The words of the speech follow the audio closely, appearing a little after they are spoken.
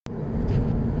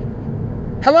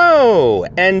Hello,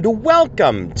 and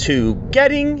welcome to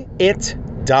Getting It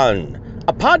Done,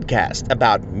 a podcast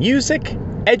about music,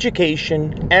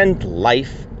 education, and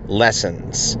life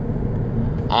lessons.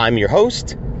 I'm your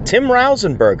host, Tim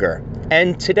Rausenberger,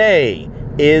 and today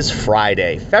is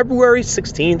Friday, February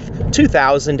 16th,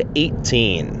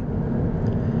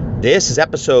 2018. This is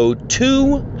episode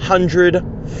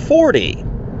 240,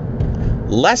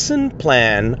 Lesson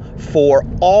Plan for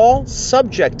All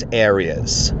Subject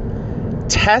Areas.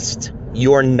 Test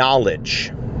your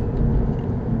knowledge.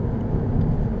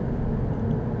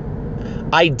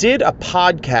 I did a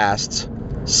podcast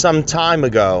some time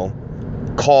ago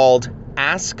called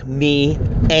Ask Me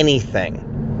Anything.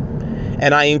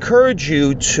 And I encourage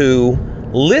you to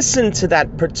listen to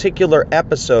that particular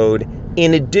episode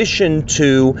in addition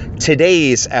to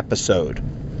today's episode.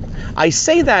 I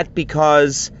say that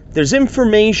because there's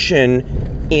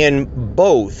information in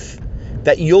both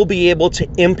that you'll be able to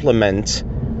implement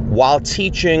while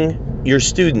teaching your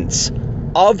students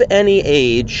of any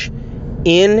age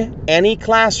in any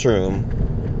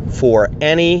classroom for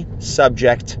any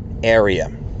subject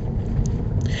area.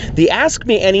 The Ask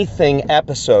Me Anything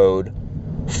episode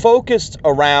focused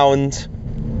around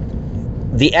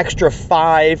the extra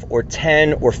 5 or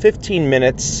 10 or 15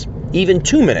 minutes, even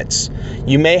 2 minutes,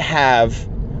 you may have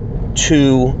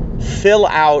to fill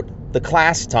out the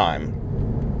class time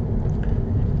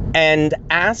and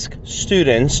ask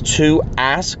students to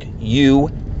ask you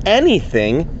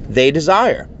anything they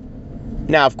desire.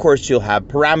 Now, of course, you'll have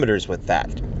parameters with that.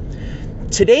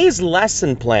 Today's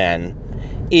lesson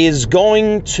plan is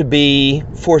going to be,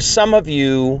 for some of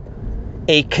you,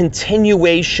 a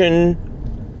continuation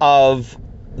of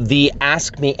the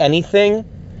Ask Me Anything.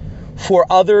 For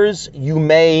others, you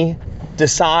may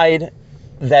decide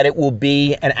that it will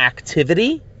be an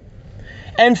activity.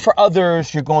 And for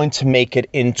others, you're going to make it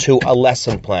into a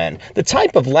lesson plan. The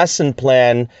type of lesson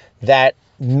plan that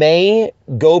may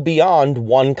go beyond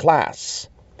one class.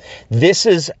 This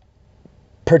is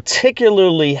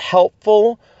particularly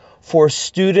helpful for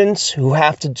students who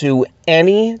have to do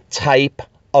any type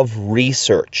of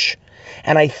research.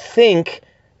 And I think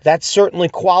that certainly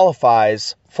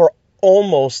qualifies for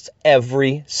almost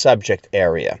every subject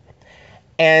area.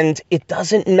 And it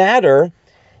doesn't matter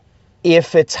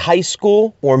if it's high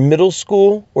school or middle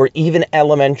school or even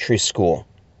elementary school.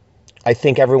 I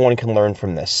think everyone can learn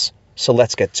from this. So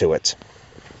let's get to it.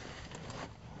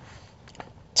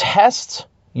 Test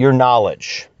your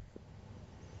knowledge.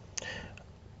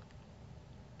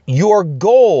 Your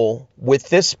goal with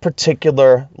this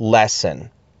particular lesson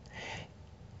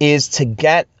is to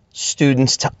get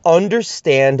students to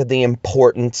understand the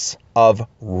importance of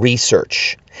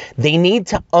research. They need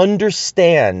to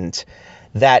understand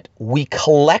that we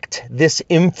collect this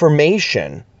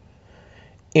information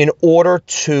in order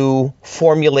to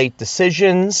formulate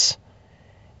decisions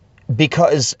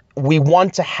because we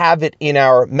want to have it in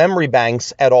our memory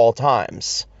banks at all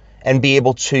times and be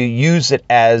able to use it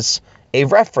as a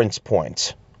reference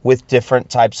point with different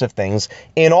types of things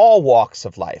in all walks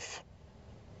of life.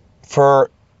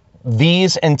 For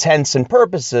these intents and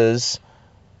purposes,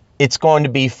 it's going to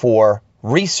be for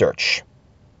research.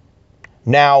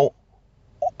 Now,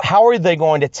 how are they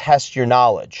going to test your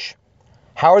knowledge?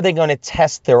 How are they going to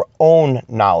test their own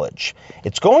knowledge?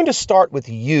 It's going to start with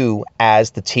you as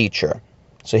the teacher.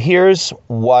 So here's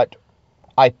what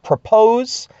I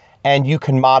propose, and you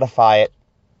can modify it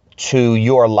to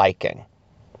your liking.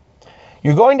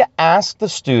 You're going to ask the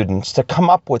students to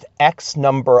come up with X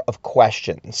number of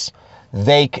questions.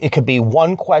 It could be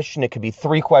one question, it could be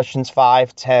 3 questions,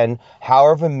 5, 10,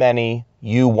 however many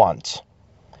you want.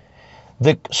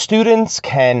 The students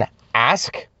can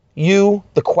ask you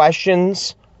the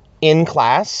questions in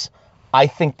class. I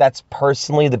think that's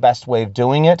personally the best way of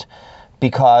doing it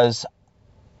because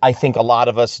I think a lot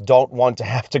of us don't want to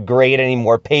have to grade any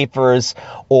more papers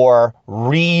or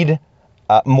read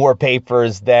more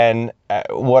papers than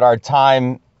what our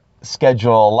time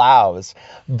schedule allows.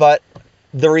 But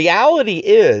the reality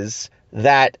is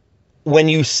that when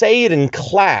you say it in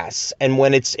class and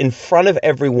when it's in front of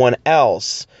everyone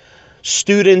else,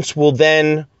 students will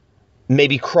then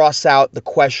maybe cross out the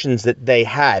questions that they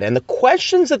had. And the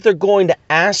questions that they're going to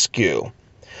ask you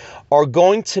are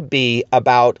going to be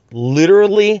about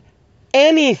literally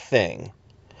anything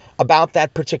about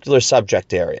that particular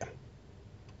subject area.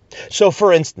 So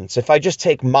for instance, if I just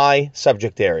take my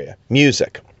subject area,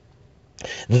 music,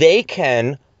 they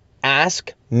can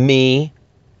ask me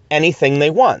anything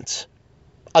they want.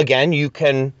 Again, you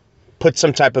can put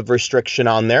some type of restriction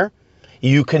on there.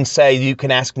 You can say, you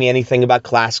can ask me anything about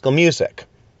classical music.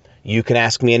 You can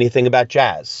ask me anything about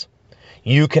jazz.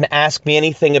 You can ask me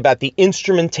anything about the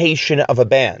instrumentation of a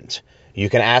band. You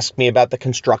can ask me about the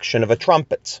construction of a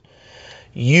trumpet.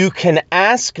 You can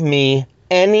ask me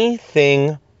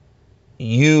anything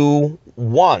you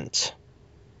want.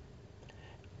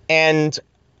 And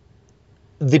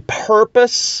the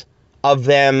purpose of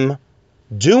them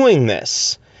doing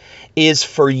this is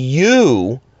for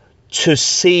you to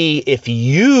see if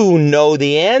you know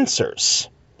the answers.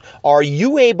 Are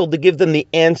you able to give them the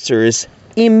answers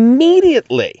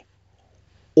immediately?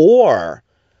 Or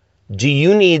do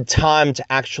you need time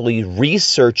to actually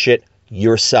research it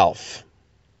yourself?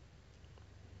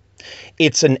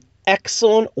 It's an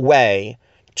excellent way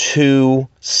to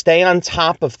stay on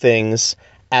top of things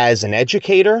as an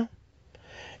educator.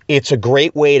 It's a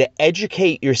great way to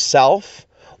educate yourself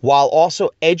while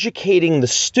also educating the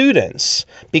students,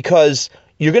 because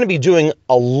you're going to be doing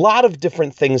a lot of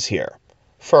different things here.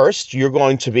 First, you're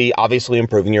going to be obviously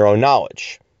improving your own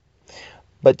knowledge.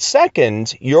 But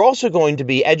second, you're also going to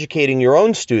be educating your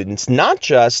own students, not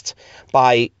just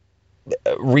by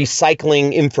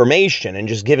recycling information and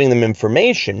just giving them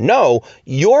information. No,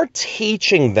 you're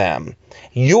teaching them.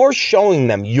 You're showing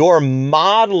them. You're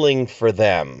modeling for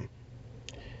them.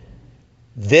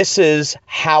 This is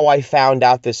how I found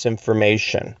out this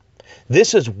information.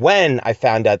 This is when I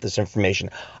found out this information.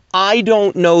 I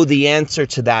don't know the answer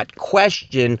to that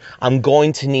question. I'm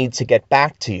going to need to get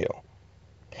back to you.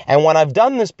 And when I've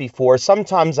done this before,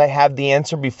 sometimes I have the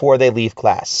answer before they leave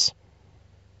class.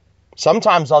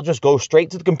 Sometimes I'll just go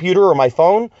straight to the computer or my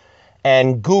phone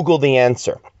and Google the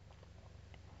answer.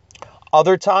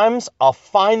 Other times, I'll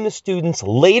find the students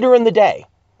later in the day.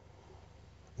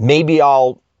 Maybe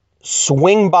I'll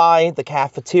swing by the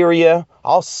cafeteria.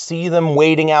 I'll see them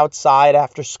waiting outside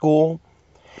after school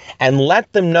and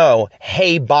let them know,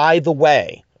 hey, by the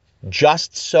way,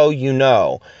 just so you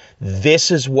know,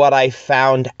 this is what I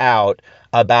found out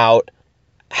about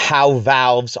how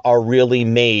valves are really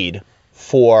made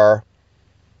for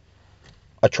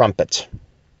a trumpet.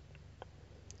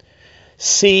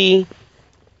 See,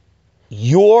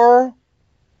 your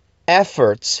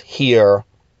efforts here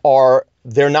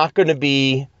they're not going to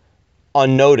be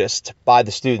unnoticed by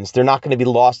the students. They're not going to be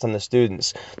lost on the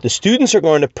students. The students are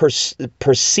going to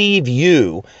perceive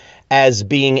you as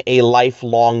being a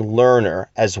lifelong learner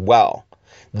as well.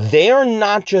 They're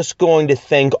not just going to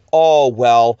think, oh,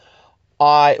 well,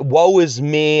 woe is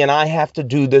me and I have to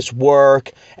do this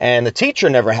work and the teacher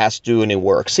never has to do any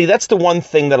work. See, that's the one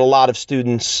thing that a lot of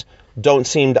students don't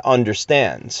seem to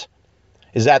understand,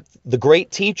 is that the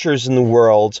great teachers in the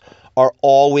world are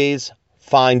always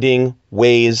finding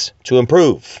ways to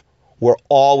improve. We're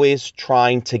always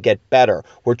trying to get better.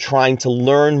 We're trying to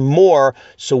learn more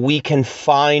so we can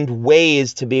find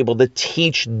ways to be able to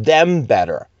teach them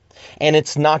better. And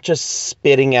it's not just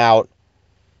spitting out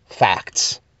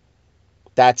facts.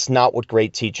 That's not what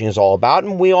great teaching is all about,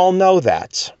 and we all know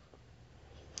that.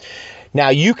 Now,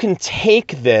 you can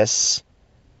take this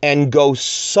and go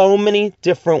so many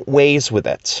different ways with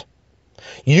it.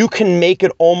 You can make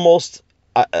it almost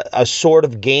a sort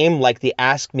of game like the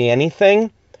Ask Me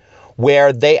Anything,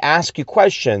 where they ask you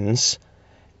questions,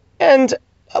 and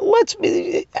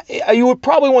you would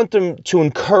probably want them to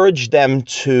encourage them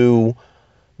to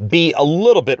be a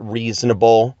little bit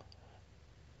reasonable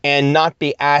and not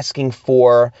be asking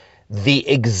for the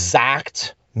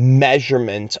exact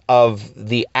measurement of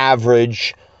the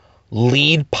average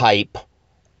lead pipe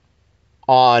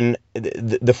on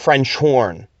the French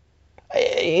horn.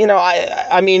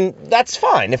 I mean, that's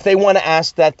fine. If they want to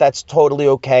ask that, that's totally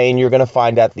okay, and you're going to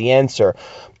find out the answer.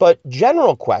 But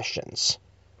general questions.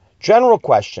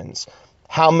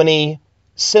 How many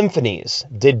symphonies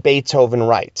did Beethoven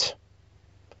write?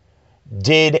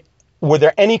 Were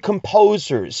there any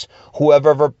composers who have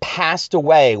ever passed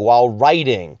away while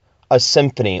writing a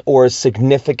symphony or a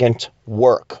significant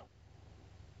work?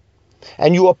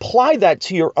 And you apply that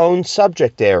to your own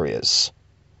subject areas.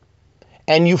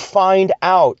 And you find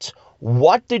out,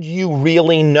 what did you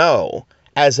really know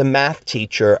as a math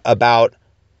teacher about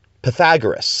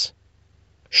Pythagoras?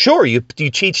 Sure, you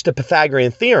teach the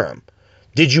Pythagorean theorem.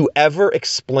 Did you ever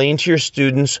explain to your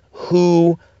students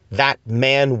who that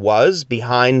man was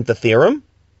behind the theorem?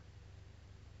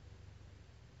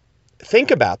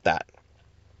 Think about that.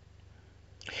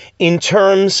 In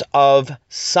terms of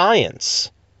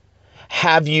science,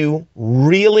 have you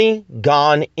really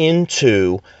gone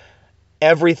into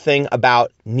everything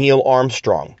about Neil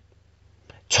Armstrong?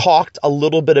 Talked a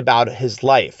little bit about his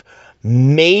life,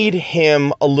 made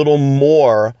him a little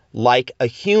more like a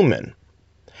human,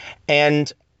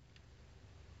 and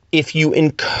if you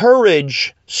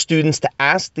encourage students to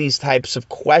ask these types of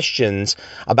questions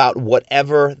about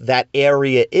whatever that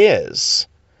area is,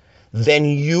 then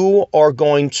you are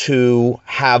going to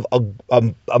have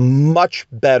a much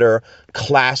better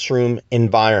classroom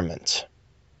environment.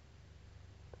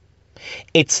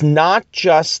 It's not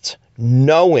just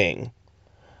knowing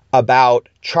about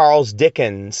Charles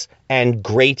Dickens and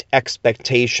Great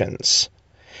Expectations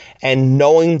and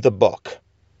knowing the book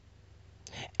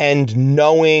and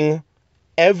knowing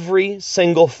every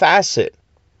single facet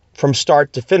from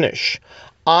start to finish.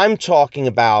 I'm talking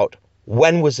about,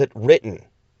 when was it written?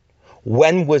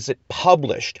 When was it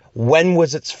published? When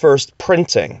was its first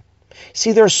printing?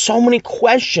 See, there are so many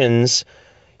questions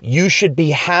you should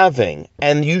be having,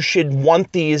 and you should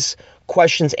want these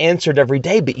questions answered every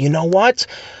day. But you know what?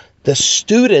 The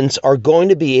students are going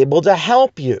to be able to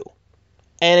help you.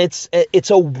 And it's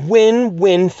a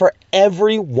win-win for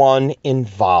everyone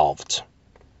involved.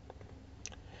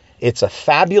 It's a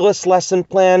fabulous lesson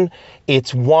plan.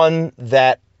 It's one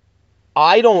that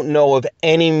I don't know of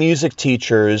any music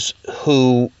teachers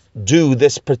who do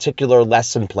this particular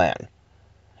lesson plan.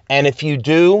 And if you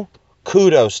do,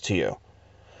 kudos to you.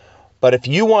 But if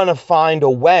you want to find a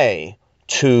way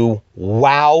to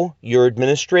wow your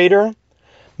administrator,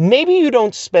 maybe you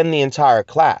don't spend the entire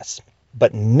class,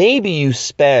 but maybe you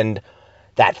spend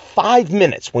that 5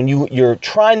 minutes when you're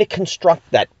trying to construct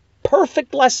that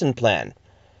perfect lesson plan,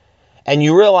 and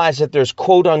you realize that there's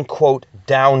quote-unquote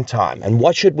downtime. And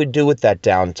what should we do with that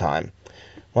downtime?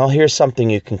 Well, here's something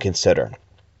you can consider.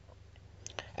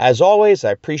 As always,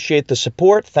 I appreciate the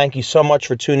support. Thank you so much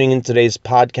for tuning in today's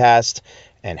podcast,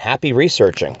 and happy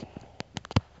researching.